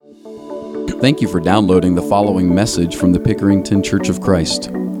Thank you for downloading the following message from the Pickerington Church of Christ.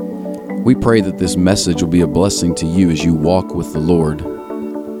 We pray that this message will be a blessing to you as you walk with the Lord.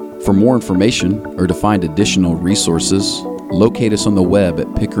 For more information or to find additional resources, locate us on the web at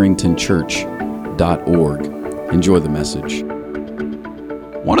pickeringtonchurch.org. Enjoy the message.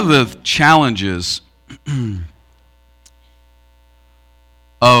 One of the challenges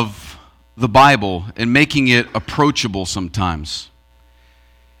of the Bible and making it approachable sometimes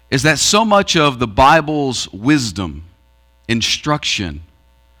is that so much of the Bible's wisdom, instruction,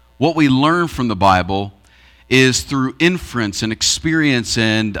 what we learn from the Bible is through inference and experience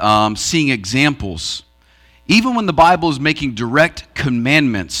and seeing examples. Even when the Bible is making direct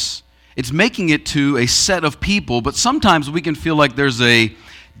commandments, it's making it to a set of people, but sometimes we can feel like there's a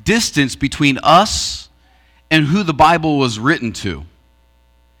distance between us and who the Bible was written to.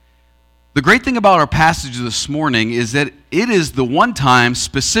 The great thing about our passage this morning is that it is the one time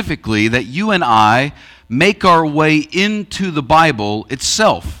specifically that you and I make our way into the Bible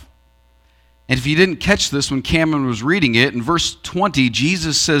itself. And if you didn't catch this when Cameron was reading it, in verse 20,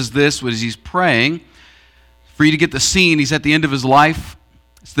 Jesus says this as he's praying. For you to get the scene, he's at the end of his life.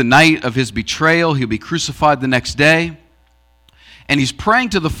 It's the night of his betrayal. He'll be crucified the next day. And he's praying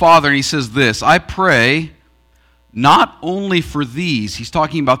to the Father, and he says this, I pray not only for these, he's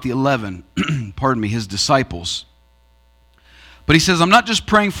talking about the 11, his disciples. But he says, I'm not just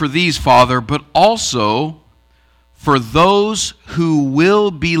praying for these, Father, but also for those who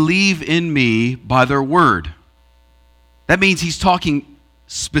will believe in me by their word. That means he's talking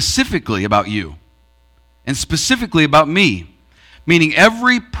specifically about you and specifically about me, meaning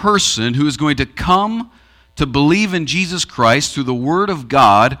every person who is going to come to believe in Jesus Christ through the word of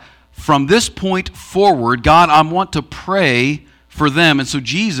God. From this point forward, God, I want to pray for them. And so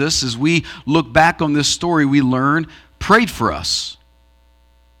Jesus, as we look back on this story, we learn, prayed for us,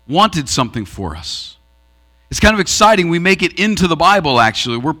 wanted something for us. It's kind of exciting. We make it into the Bible,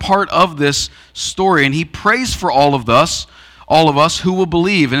 actually. We're part of this story. And he prays for all of us who will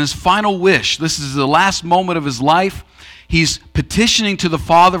believe. And his final wish, this is the last moment of his life, he's petitioning to the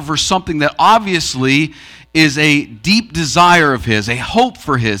Father for something that obviously is a deep desire of his, a hope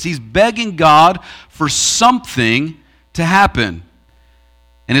for his. He's begging God for something to happen.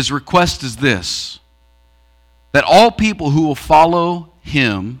 And his request is this, that all people who will follow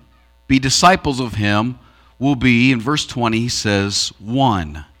him, be disciples of him, will be, in verse 20, he says,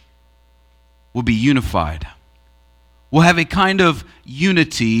 one, will be unified. We'll have a kind of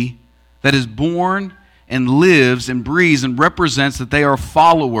unity that is born and lives and breathes and represents that they are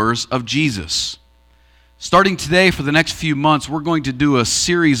followers of Jesus. Starting today, for the next few months, we're going to do a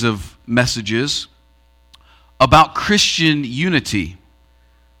series of messages about Christian unity.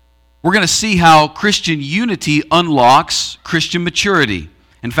 We're going to see how Christian unity unlocks Christian maturity.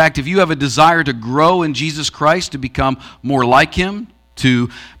 In fact, if you have a desire to grow in Jesus Christ, to become more like him, to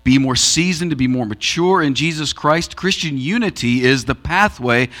be more seasoned, to be more mature in Jesus Christ, Christian unity is the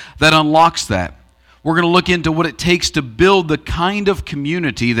pathway that unlocks that. We're going to look into what it takes to build the kind of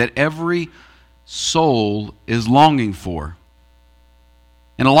community that every soul is longing for.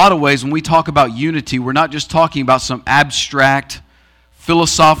 In a lot of ways, when we talk about unity, we're not just talking about some abstract,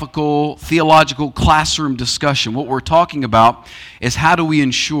 philosophical, theological classroom discussion. What we're talking about is how do we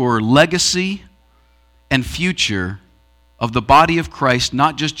ensure legacy and future of the body of Christ,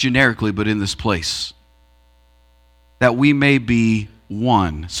 not just generically, but in this place, that we may be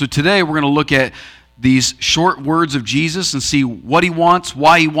one. So today we're going to look at these short words of Jesus and see what he wants,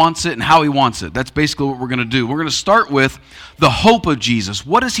 why he wants it, and how he wants it. That's basically what we're going to do. We're going to start with the hope of Jesus.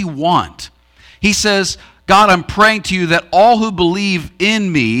 What does he want? He says, God, I'm praying to you that all who believe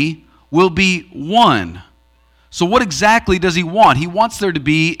in me will be one. So what exactly does he want? He wants there to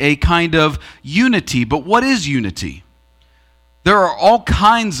be a kind of unity. But what is unity? There are all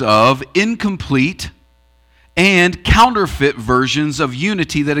kinds of incomplete and counterfeit versions of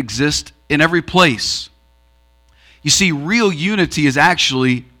unity that exist in every place. You see, real unity is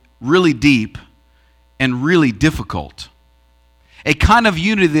actually really deep and really difficult. A kind of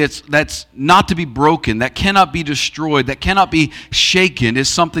unity that's not to be broken, that cannot be destroyed, that cannot be shaken is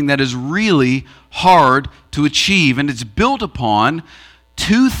something that is really hard to achieve. And it's built upon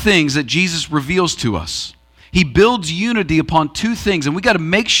two things that Jesus reveals to us. He builds unity upon two things. And we got to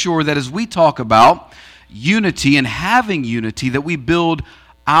make sure that as we talk about unity and having unity, that we build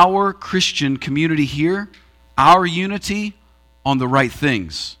our Christian community here, our unity, on the right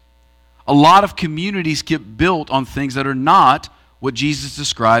things. A lot of communities get built on things that are not what Jesus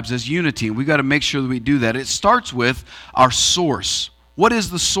describes as unity. And we've got to make sure that we do that. It starts with our source. What is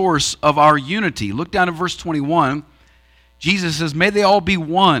the source of our unity? Look down at verse 21. Jesus says, may they all be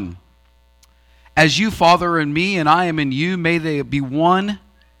one, As you, Father, are in me and I am in you, may they be one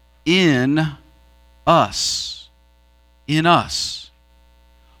in us. In us.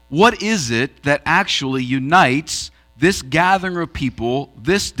 What is it that actually unites this gathering of people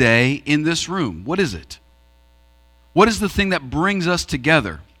this day in this room? What is it? What is the thing that brings us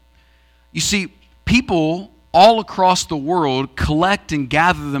together? You see, people all across the world collect and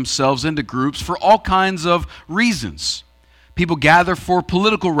gather themselves into groups for all kinds of reasons. People gather for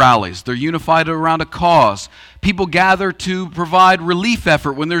political rallies. They're unified around a cause. People gather to provide relief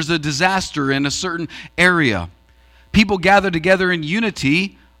effort when there's a disaster in a certain area. People gather together in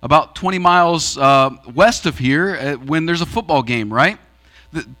unity about 20 miles west of here when there's a football game, right?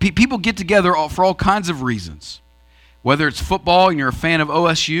 People get together for all kinds of reasons. Whether it's football and you're a fan of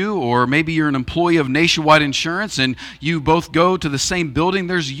OSU, or maybe you're an employee of Nationwide Insurance and you both go to the same building,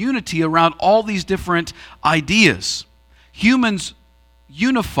 there's unity around all these different ideas. Humans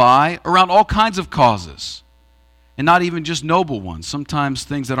unify around all kinds of causes, and not even just noble ones, sometimes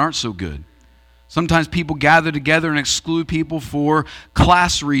things that aren't so good. Sometimes people gather together and exclude people for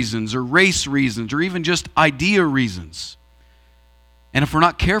class reasons or race reasons or even just idea reasons. And if we're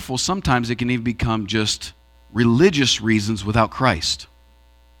not careful, sometimes it can even become just religious reasons without Christ.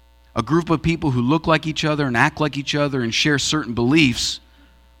 A group of people who look like each other and act like each other and share certain beliefs,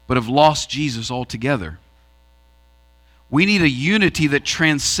 but have lost Jesus altogether. We need a unity that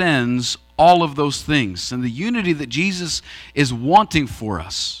transcends all of those things. And the unity that Jesus is wanting for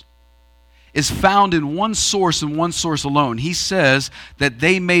us is found in one source and one source alone. He says that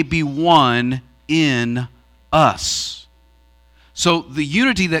they may be one in us. So the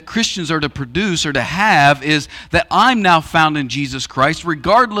unity that Christians are to produce or to have is that I'm now found in Jesus Christ,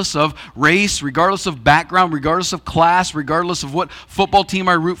 regardless of race, regardless of background, regardless of class, regardless of what football team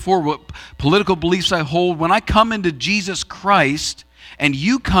I root for, what political beliefs I hold. When I come into Jesus Christ and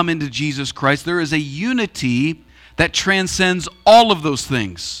you come into Jesus Christ, there is a unity that transcends all of those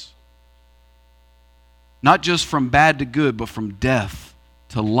things. Not just from bad to good, but from death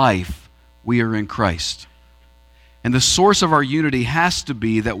to life, we are in Christ. And the source of our unity has to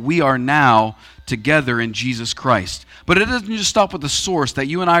be that we are now together in Jesus Christ. But it doesn't just stop with the source, that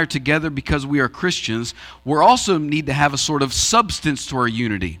you and I are together because we are Christians. We also need to have a sort of substance to our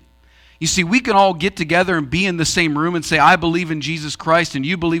unity. You see, we can all get together and be in the same room and say, I believe in Jesus Christ and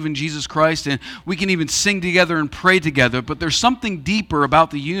you believe in Jesus Christ, and we can even sing together and pray together, but there's something deeper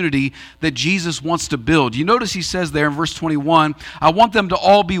about the unity that Jesus wants to build. You notice he says there in verse 21, I want them to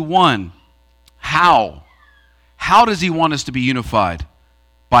all be one. How? How does he want us to be unified?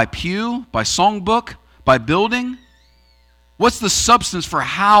 By pew? By songbook? By building? What's the substance for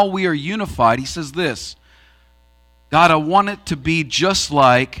how we are unified? He says this, God, I want it to be just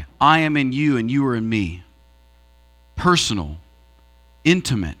like I am in you and you are in me. Personal,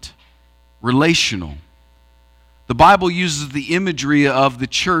 intimate, relational. The Bible uses the imagery of the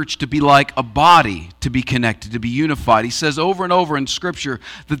church to be like a body, to be connected, to be unified. He says over and over in Scripture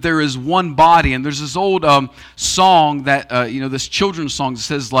that there is one body. And there's this old song that, this children's song that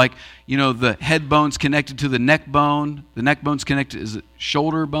says like, the head bone's connected to the neck bone's connected, is it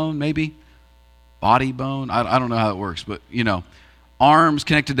shoulder bone maybe? Body bone? I don't know how it works, but arms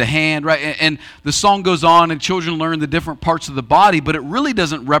connected to hand, right? And the song goes on and children learn the different parts of the body, but it really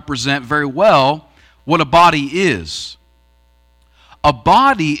doesn't represent very well what a body is. A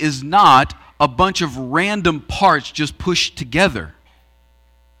body is not a bunch of random parts just pushed together.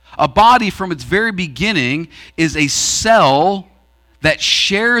 A body from its very beginning is a cell that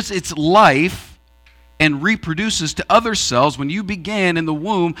shares its life and reproduces to other cells. When you began in the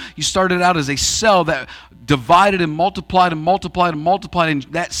womb, you started out as a cell that divided and multiplied and multiplied and multiplied, and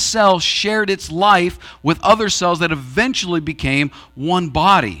that cell shared its life with other cells that eventually became one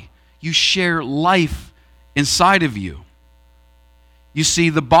body. You share life inside of you. You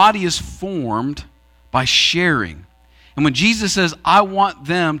see, the body is formed by sharing. And when Jesus says, I want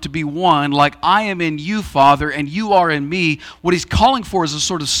them to be one, like I am in you, Father, and you are in me, what he's calling for is a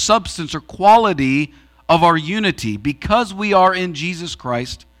sort of substance or quality of our unity. Because we are in Jesus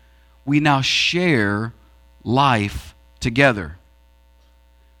Christ, we now share life together.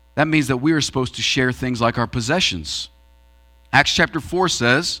 That means that we are supposed to share things like our possessions. Acts chapter 4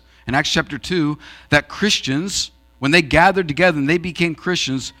 says, in Acts chapter 2, that Christians, when they gathered together and they became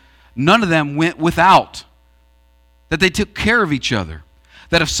Christians, none of them went without. That they took care of each other.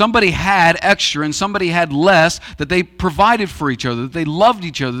 That if somebody had extra and somebody had less, that they provided for each other, that they loved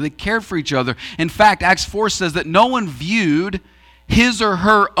each other, they cared for each other. In fact, Acts 4 says that no one viewed his or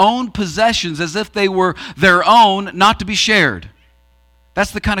her own possessions as if they were their own, not to be shared.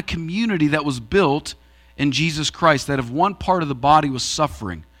 That's the kind of community that was built in Jesus Christ, that if one part of the body was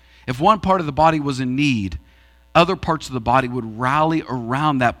suffering, If one part of the body was in need, other parts of the body would rally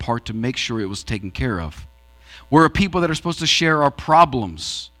around that part to make sure it was taken care of. We're a people that are supposed to share our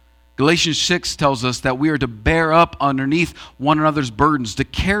problems. Galatians 6 tells us that we are to bear up underneath one another's burdens, to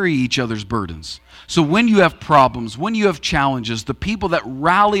carry each other's burdens. So when you have problems, when you have challenges, the people that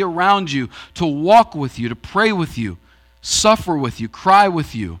rally around you to walk with you, to pray with you, suffer with you, cry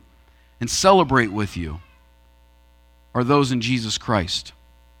with you, and celebrate with you are those in Jesus Christ.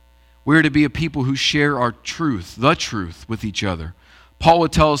 We're to be a people who share our truth, the truth, with each other. Paul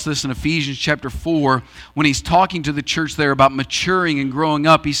would tell us this in Ephesians chapter 4 when he's talking to the church there about maturing and growing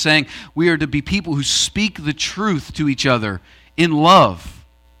up. He's saying we are to be people who speak the truth to each other in love.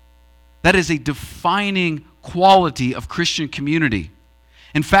 That is a defining quality of Christian community.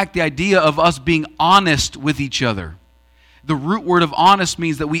 In fact, the idea of us being honest with each other. The root word of honest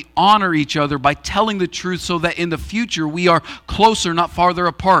means that we honor each other by telling the truth so that in the future we are closer, not farther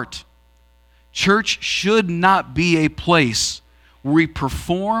apart. Church should not be a place where we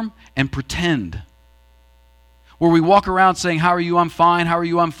perform and pretend. Where we walk around saying, how are you? I'm fine. How are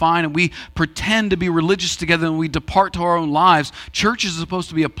you? I'm fine. And we pretend to be religious together and we depart to our own lives. Church is supposed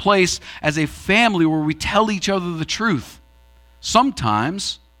to be a place as a family where we tell each other the truth.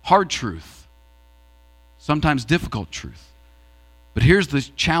 Sometimes hard truth. Sometimes difficult truth. But here's the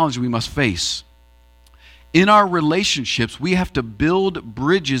challenge we must face. In our relationships, we have to build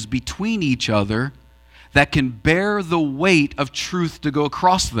bridges between each other that can bear the weight of truth to go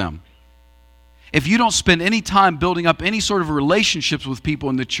across them. If you don't spend any time building up any sort of relationships with people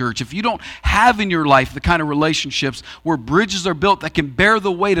in the church, if you don't have in your life the kind of relationships where bridges are built that can bear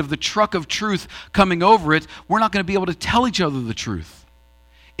the weight of the truck of truth coming over it, we're not going to be able to tell each other the truth.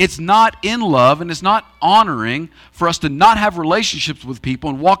 It's not in love and it's not honoring for us to not have relationships with people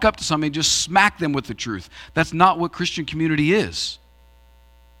and walk up to somebody and just smack them with the truth. That's not what Christian community is.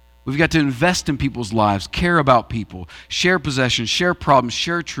 We've got to invest in people's lives, care about people, share possessions, share problems,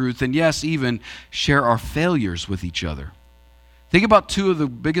 share truth, and yes, even share our failures with each other. Think about two of the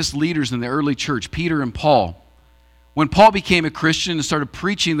biggest leaders in the early church, Peter and Paul. When Paul became a Christian and started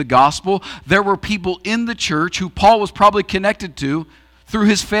preaching the gospel, there were people in the church who Paul was probably connected to through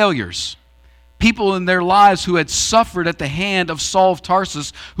his failures. People in their lives who had suffered at the hand of Saul of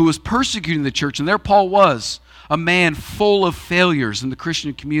Tarsus, who was persecuting the church, and there Paul was, a man full of failures in the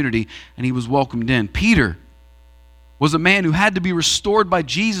Christian community, and he was welcomed in. Peter was a man who had to be restored by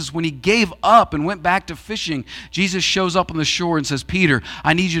Jesus when he gave up and went back to fishing. Jesus shows up on the shore and says, Peter,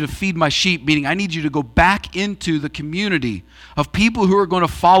 I need you to feed my sheep, meaning I need you to go back into the community of people who are going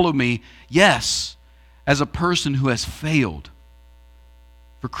to follow me, yes, as a person who has failed.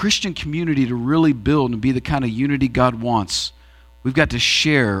 For Christian community to really build and be the kind of unity God wants, we've got to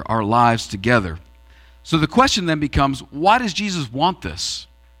share our lives together. So the question then becomes, why does Jesus want this?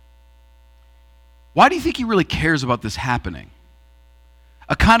 Why do you think he really cares about this happening?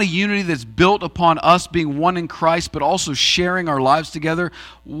 A kind of unity that's built upon us being one in Christ, but also sharing our lives together.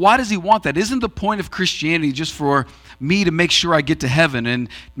 Why does he want that? Isn't the point of Christianity just for me to make sure I get to heaven and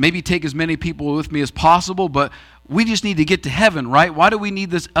maybe take as many people with me as possible, but we just need to get to heaven, right? Why do we need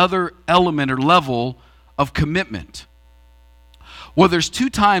this other element or level of commitment? Well, there's two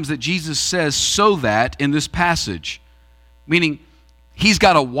times that Jesus says so that in this passage, meaning he's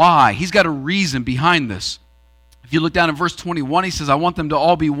got a why, he's got a reason behind this. If you look down in verse 21, he says, I want them to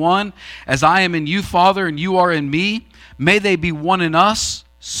all be one, as I am in you, Father, and you are in me. May they be one in us,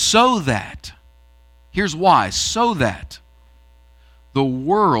 so that, here's why, so that the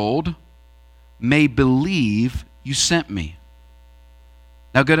world may believe you sent me.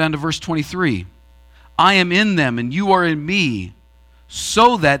 Now go down to verse 23. I am in them, and you are in me,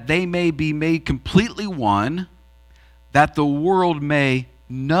 so that they may be made completely one, that the world may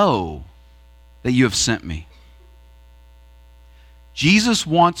know that you have sent me. Jesus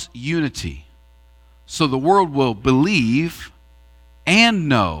wants unity, so the world will believe and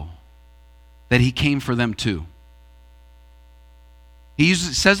know that he came for them too. He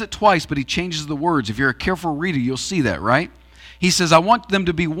says it twice, but he changes the words. If you're a careful reader, you'll see that, right? He says, I want them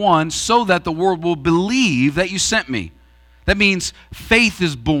to be one so that the world will believe that you sent me. That means faith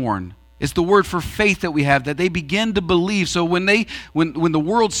is born. It's the word for faith that we have, that they begin to believe. So when the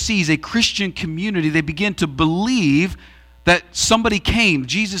world sees a Christian community, they begin to believe that somebody came,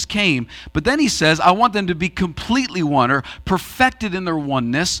 Jesus came. But then he says, I want them to be completely one, or perfected in their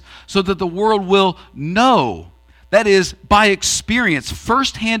oneness, so that the world will know. That is, by experience,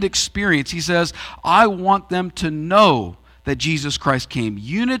 firsthand experience. He says, I want them to know that Jesus Christ came.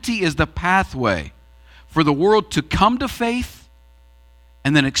 Unity is the pathway for the world to come to faith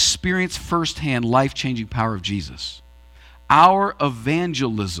and then experience firsthand life-changing power of Jesus. our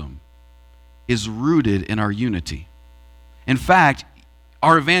evangelism is rooted in our unity. In fact,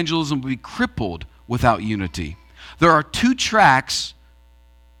 our evangelism would be crippled without unity. There are two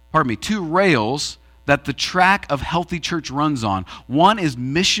rails that the track of Healthy Church runs on. One is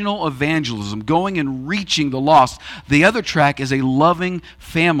missional evangelism, going and reaching the lost. The other track is a loving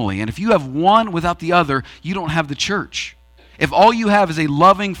family. And if you have one without the other, you don't have the church. If all you have is a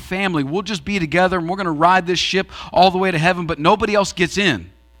loving family, we'll just be together and we're going to ride this ship all the way to heaven, but nobody else gets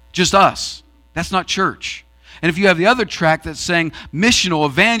in, just us. That's not church. And if you have the other track that's saying missional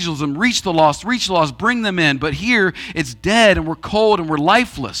evangelism, reach the lost, bring them in, but here it's dead and we're cold and we're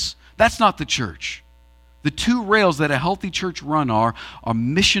lifeless, that's not the church. The two rails that a healthy church run are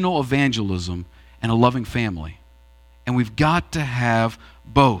missional evangelism and a loving family. And we've got to have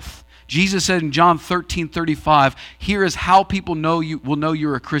both. Jesus said in John 13:35, here is how people will know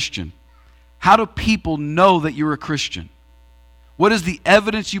you're a Christian. How do people know that you're a Christian? What is the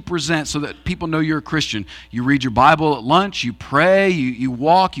evidence you present so that people know you're a Christian? You read your Bible at lunch, you pray, you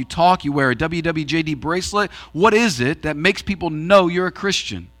walk, you talk, you wear a WWJD bracelet. What is it that makes people know you're a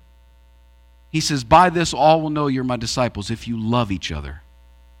Christian? He says, by this all will know you're my disciples if you love each other.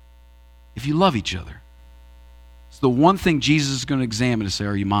 If you love each other. It's the one thing Jesus is going to examine to say,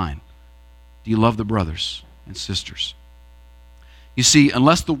 are you mine? Do you love the brothers and sisters? You see,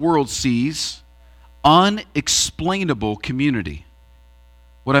 unless the world sees unexplainable community,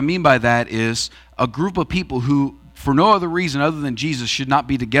 what I mean by that is a group of people who, for no other reason other than Jesus, should not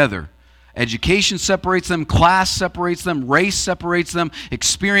be together. Education separates them, class separates them, race separates them,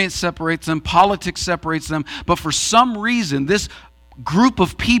 experience separates them, politics separates them. But for some reason, this group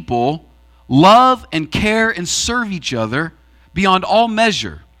of people love and care and serve each other beyond all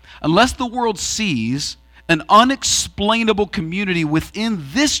measure. Unless the world sees an unexplainable community within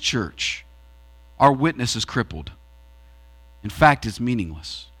this church, our witness is crippled. In fact, it's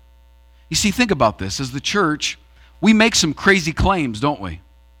meaningless. You see, think about this. As the church, we make some crazy claims, don't we?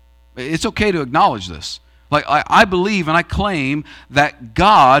 It's okay to acknowledge this. Like, I believe and I claim that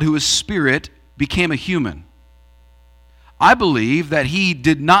God, who is spirit, became a human. I believe that he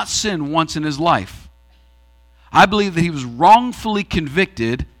did not sin once in his life. I believe that he was wrongfully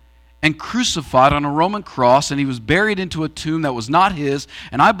convicted and crucified on a Roman cross, and he was buried into a tomb that was not his,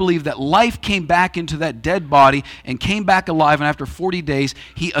 and I believe that life came back into that dead body and came back alive, and after 40 days,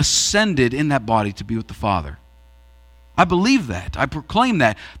 he ascended in that body to be with the Father. I believe that. I proclaim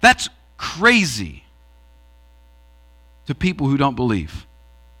that. That's crazy to people who don't believe.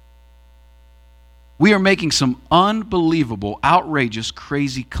 We are making some unbelievable, outrageous,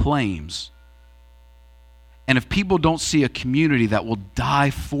 crazy claims. And if people don't see a community that will die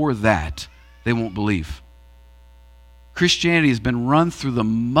for that, they won't believe. Christianity has been run through the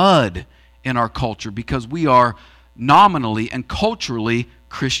mud in our culture because we are nominally and culturally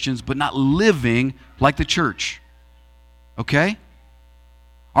Christians, but not living like the church. Okay?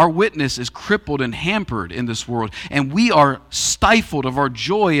 Our witness is crippled and hampered in this world, and we are stifled of our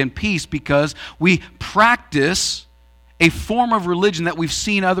joy and peace because we practice a form of religion that we've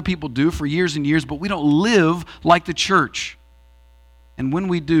seen other people do for years and years, but we don't live like the church. And when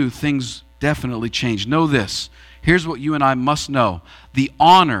we do, things definitely change. Know this. Here's what you and I must know. The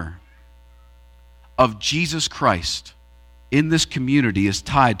honor of Jesus Christ in this community is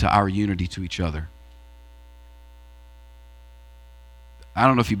tied to our unity to each other. I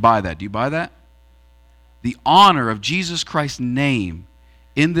don't know if you buy that. Do you buy that? The honor of Jesus Christ's name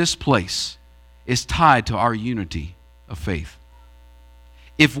in this place is tied to our unity of faith.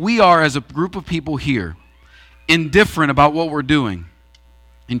 If we are, as a group of people here, indifferent about what we're doing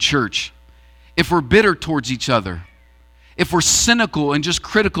in church, if we're bitter towards each other, if we're cynical and just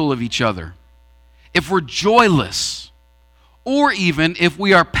critical of each other, if we're joyless, or even if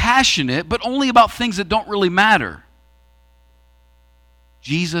we are passionate but only about things that don't really matter,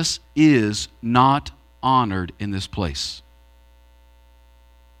 Jesus is not honored in this place.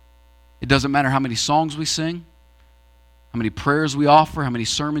 It doesn't matter how many songs we sing, how many prayers we offer, how many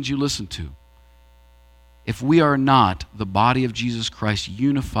sermons you listen to. If we are not the body of Jesus Christ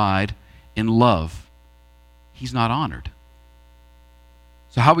unified in love, he's not honored.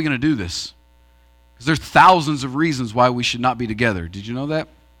 So how are we going to do this? Because there's thousands of reasons why we should not be together. Did you know that?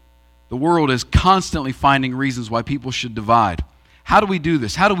 The world is constantly finding reasons why people should divide. How do we do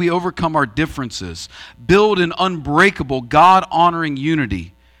this? How do we overcome our differences? Build an unbreakable, God-honoring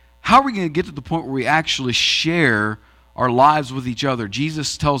unity. How are we going to get to the point where we actually share our lives with each other?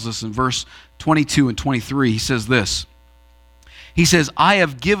 Jesus tells us in verse 22 and 23, he says this. He says, I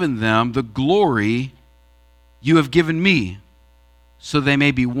have given them the glory you have given me, so they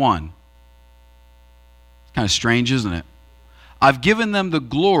may be one. It's kind of strange, isn't it? I've given them the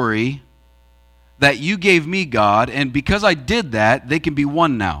glory that you gave me, God, and because I did that, they can be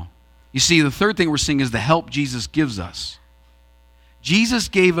one now. You see, the third thing we're seeing is the help Jesus gives us. Jesus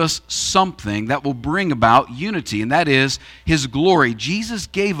gave us something that will bring about unity, and that is His glory. Jesus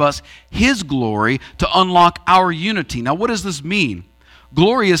gave us His glory to unlock our unity. Now, what does this mean?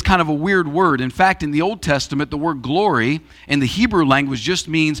 Glory is kind of a weird word. In fact, in the Old Testament, the word glory in the Hebrew language just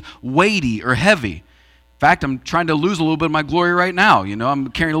means weighty or heavy. In fact, I'm trying to lose a little bit of my glory right now. You know, I'm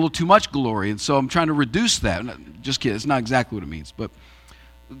carrying a little too much glory, and so I'm trying to reduce that. Just kidding. It's not exactly what it means. But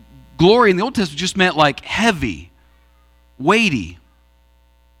glory in the Old Testament just meant like heavy, weighty.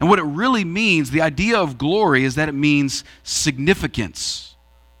 And what it really means, the idea of glory, is that it means significance,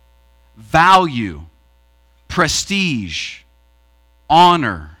 value, prestige,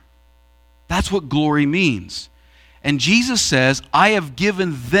 honor. That's what glory means. And Jesus says, I have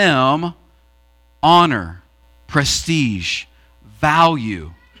given them honor, prestige,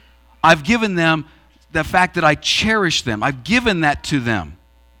 value. I've given them the fact that I cherish them. I've given that to them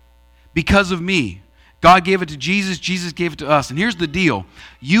because of me. God gave it to Jesus. Jesus gave it to us. And here's the deal.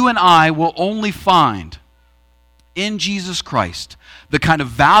 You and I will only find in Jesus Christ the kind of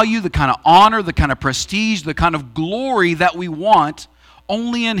value, the kind of honor, the kind of prestige, the kind of glory that we want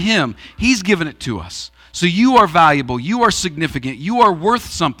only in Him. He's given it to us. So you are valuable. You are significant. You are worth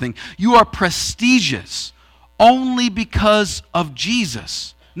something. You are prestigious only because of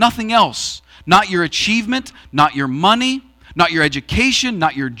Jesus. Nothing else. Not your achievement, not your money, not your education,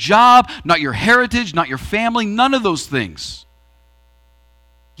 not your job, not your heritage, not your family. None of those things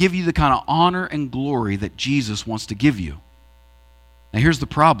give you the kind of honor and glory that Jesus wants to give you. Now here's the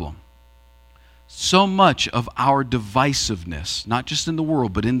problem. So much of our divisiveness, not just in the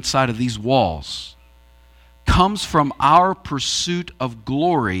world, but inside of these walls, comes from our pursuit of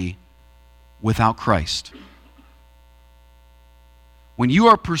glory without Christ. When you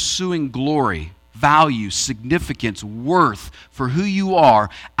are pursuing glory, value, significance, worth for who you are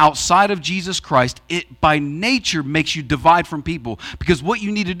outside of Jesus Christ, it by nature makes you divide from people. Because what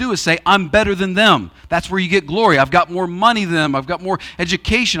you need to do is say, I'm better than them. That's where you get glory. I've got more money than them. I've got more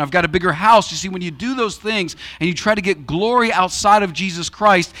education. I've got a bigger house. You see, when you do those things and you try to get glory outside of Jesus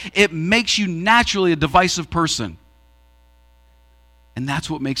Christ, it makes you naturally a divisive person. And that's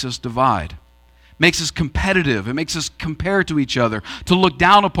what makes us divide. Makes us competitive. It makes us compare to each other, to look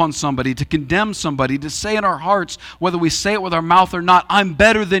down upon somebody, to condemn somebody, to say in our hearts, whether we say it with our mouth or not, I'm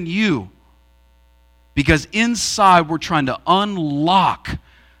better than you. Because inside we're trying to unlock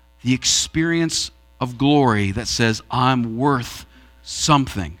the experience of glory that says, I'm worth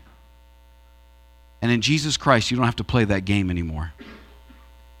something. And in Jesus Christ, you don't have to play that game anymore.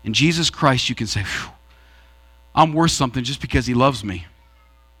 In Jesus Christ, you can say, I'm worth something just because He loves me.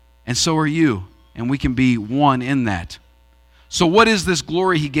 And so are you. And we can be one in that. So what is this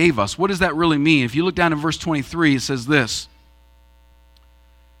glory He gave us? What does that really mean? If you look down in verse 23, it says this.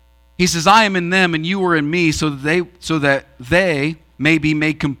 He says, I am in them and you are in me, so that they may be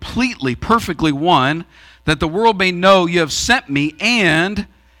made completely, perfectly one, that the world may know you have sent me and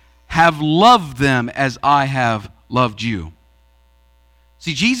have loved them as I have loved you.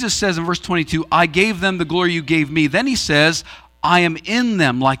 See, Jesus says in verse 22, I gave them the glory you gave me. Then He says, I am in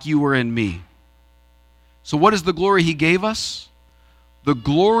them like you were in me. So what is the glory He gave us? The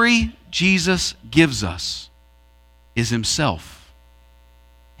glory Jesus gives us is Himself.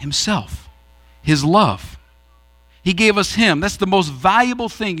 Himself. His love. He gave us Him. That's the most valuable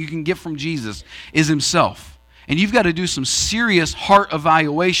thing you can get from Jesus is Himself. And you've got to do some serious heart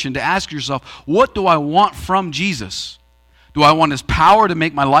evaluation to ask yourself, what do I want from Jesus? Do I want His power to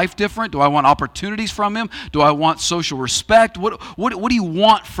make my life different? Do I want opportunities from Him? Do I want social respect? What do you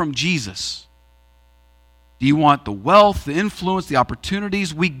want from Jesus? Do you want the wealth, the influence, the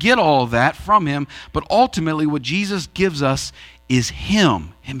opportunities? We get all of that from Him, but ultimately what Jesus gives us is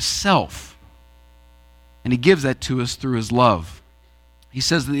Him, Himself. And He gives that to us through His love. He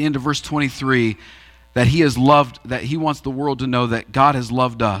says at the end of verse 23 that He has loved, that He wants the world to know that God has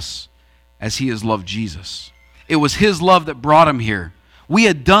loved us as He has loved Jesus. It was His love that brought Him here. We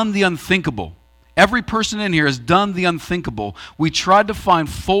had done the unthinkable. Every person in here has done the unthinkable. We tried to find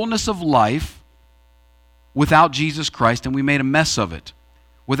fullness of life without Jesus Christ, and we made a mess of it.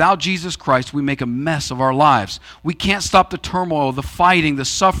 Without Jesus Christ, we make a mess of our lives. We can't stop the turmoil, the fighting, the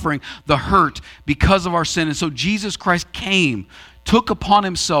suffering, the hurt because of our sin. And so Jesus Christ came, took upon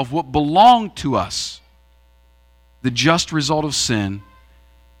Himself what belonged to us, the just result of sin,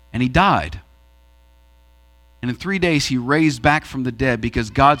 and He died. And in 3 days, He raised back from the dead because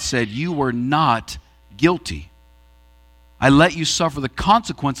God said, you were not guilty. I let you suffer the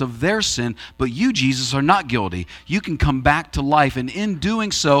consequence of their sin, but you, Jesus, are not guilty. You can come back to life, and in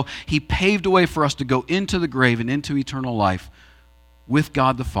doing so, he paved a way for us to go into the grave and into eternal life with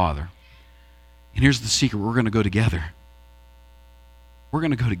God the Father. And here's the secret: we're going to go together. We're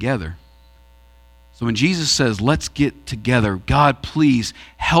going to go together. So when Jesus says, let's get together, God, please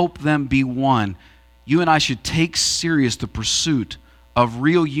help them be one, you and I should take serious the pursuit of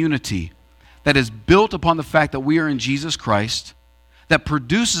real unity that is built upon the fact that we are in Jesus Christ, that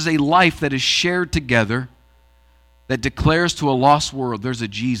produces a life that is shared together, that declares to a lost world there's a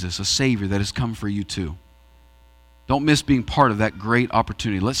Jesus, a Savior that has come for you too. Don't miss being part of that great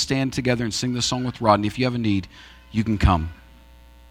opportunity. Let's stand together and sing this song with Rodney. If you have a need, you can come.